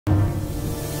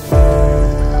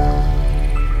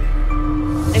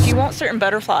want certain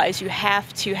butterflies, you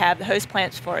have to have the host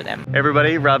plants for them. Hey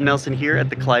everybody, Rob Nelson here at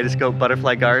the Kaleidoscope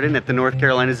Butterfly Garden at the North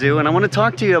Carolina Zoo, and I want to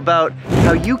talk to you about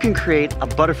how you can create a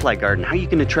butterfly garden, how you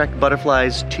can attract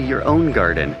butterflies to your own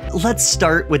garden. Let's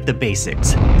start with the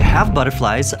basics. To have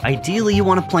butterflies, ideally you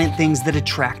want to plant things that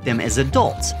attract them as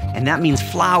adults, and that means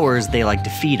flowers they like to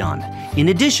feed on. In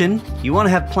addition, you want to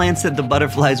have plants that the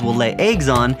butterflies will lay eggs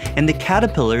on and the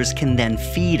caterpillars can then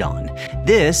feed on.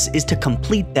 This is to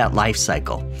complete that life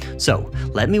cycle. So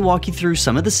let me walk you through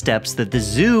some of the steps that the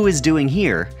zoo is doing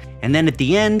here, and then at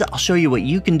the end, I'll show you what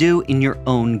you can do in your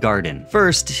own garden.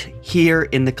 First, here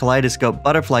in the Kaleidoscope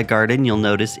Butterfly Garden, you'll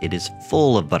notice it is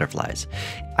full of butterflies.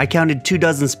 I counted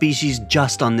 24 species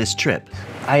just on this trip.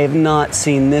 I have not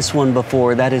seen this one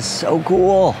before. That is so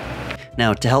cool.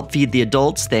 Now, to help feed the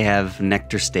adults, they have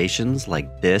nectar stations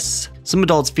like this. Some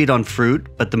adults feed on fruit,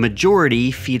 but the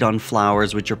majority feed on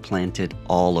flowers which are planted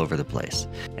all over the place.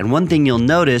 And one thing you'll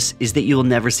notice is that you will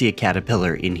never see a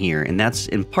caterpillar in here, and that's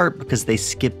in part because they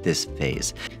skip this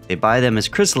phase. They buy them as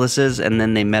chrysalises and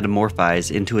then they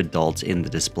metamorphize into adults in the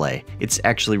display. It's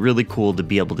actually really cool to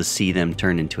be able to see them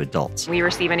turn into adults. We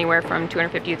receive anywhere from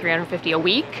 250 to 350 a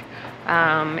week.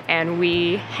 And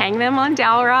we hang them on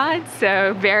dowel rods,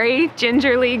 so very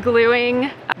gingerly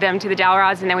gluing them to the dowel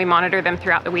rods, and then we monitor them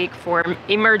throughout the week for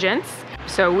emergence.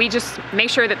 So we just make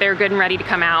sure that they're good and ready to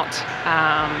come out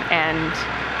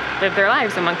and live their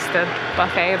lives amongst the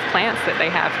buffet of plants that they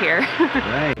have here.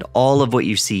 Right. All of what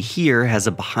you see here has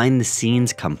a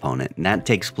behind-the-scenes component, and that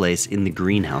takes place in the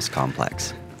greenhouse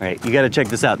complex. All right, you gotta check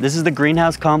this out. This is the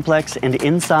greenhouse complex, and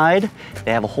inside,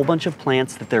 they have a whole bunch of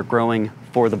plants that they're growing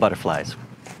for the butterflies.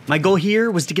 My goal here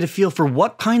was to get a feel for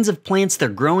what kinds of plants they're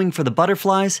growing for the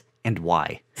butterflies and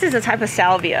why. This is a type of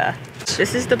salvia.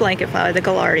 This is the blanket flower, the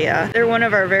gaillardia. They're one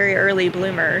of our very early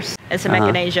bloomers. It's a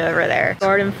echinacea over there.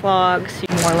 Garden phlox,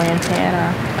 more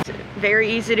lantana. It's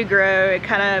very easy to grow. It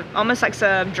kind of almost likes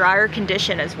a drier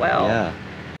condition as well. Yeah.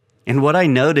 And what I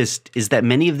noticed is that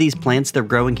many of these plants they're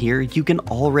growing here, you can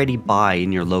already buy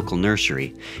in your local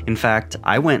nursery. In fact,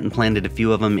 I went and planted a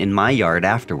few of them in my yard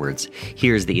afterwards.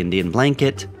 Here's the Indian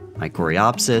blanket, my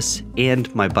coreopsis,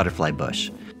 and my butterfly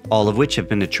bush, all of which have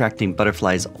been attracting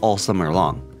butterflies all summer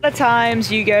long. A lot of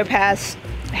times you go past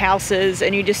houses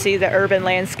and you just see the urban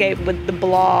landscape with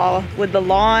the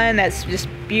lawn that's just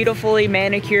beautifully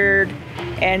manicured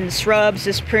and shrubs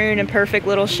just pruned in perfect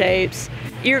little shapes.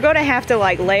 You're going to have to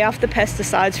lay off the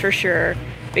pesticides for sure,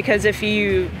 because if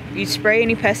you spray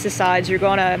any pesticides, you're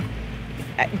going to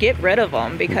get rid of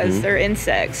them because they're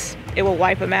insects. It will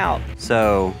wipe them out.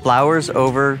 So flowers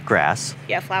over grass.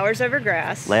 Yeah, flowers over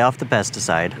grass. Lay off the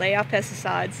pesticide. Lay off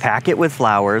pesticides. Pack it with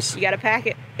flowers. You got to pack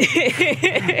it.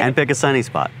 And pick a sunny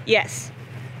spot. Yes.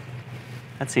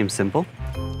 That seems simple.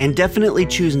 And definitely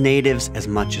choose natives as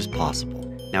much as possible.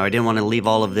 Now, I didn't want to leave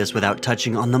all of this without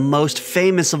touching on the most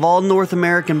famous of all North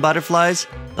American butterflies,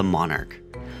 the monarch.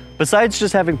 Besides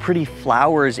just having pretty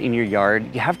flowers in your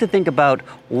yard, you have to think about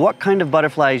what kind of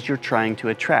butterflies you're trying to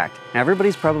attract. Now,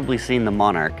 everybody's probably seen the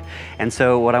monarch, and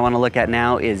so what I want to look at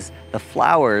now is the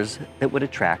flowers that would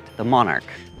attract the monarch.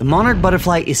 The monarch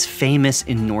butterfly is famous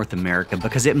in North America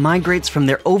because it migrates from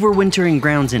their overwintering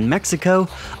grounds in Mexico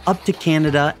up to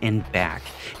Canada and back.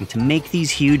 And to make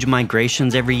these huge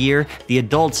migrations every year, the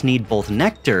adults need both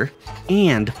nectar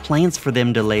and plants for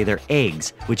them to lay their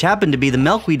eggs, which happen to be the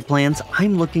milkweed plants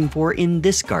I'm looking for in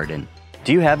this garden.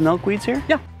 Do you have milkweeds here?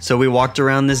 Yeah. So we walked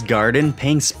around this garden,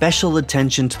 paying special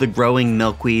attention to the growing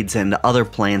milkweeds and other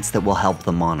plants that will help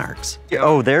the monarchs.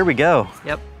 Oh, there we go.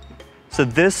 Yep. So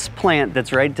this plant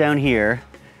that's right down here,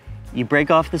 you break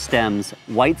off the stems,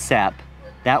 white sap.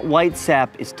 That white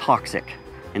sap is toxic.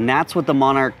 And that's what the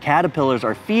monarch caterpillars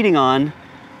are feeding on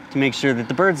to make sure that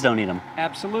the birds don't eat them.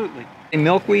 Absolutely. And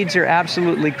milkweeds are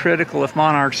absolutely critical if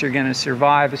monarchs are going to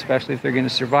survive, especially if they're going to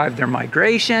survive their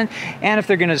migration and if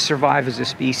they're going to survive as a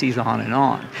species on and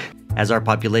on. As our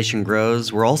population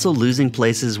grows, we're also losing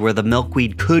places where the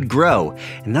milkweed could grow.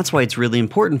 And that's why it's really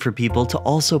important for people to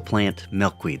also plant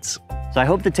milkweeds. So I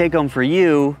hope the take home for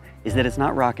you is that it's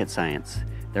not rocket science.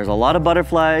 There's a lot of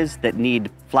butterflies that need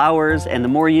flowers, and the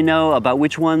more you know about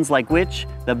which ones like which,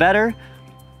 the better.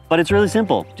 But it's really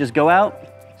simple. Just go out,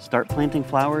 start planting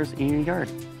flowers in your yard.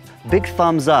 Big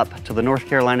thumbs up to the North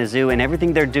Carolina Zoo and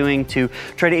everything they're doing to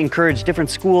try to encourage different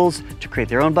schools to create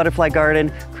their own butterfly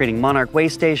garden, creating monarch way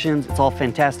stations. It's all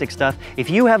fantastic stuff. If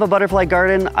you have a butterfly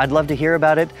garden, I'd love to hear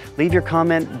about it. Leave your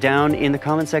comment down in the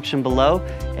comment section below,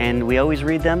 and we always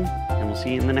read them, and we'll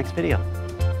see you in the next video.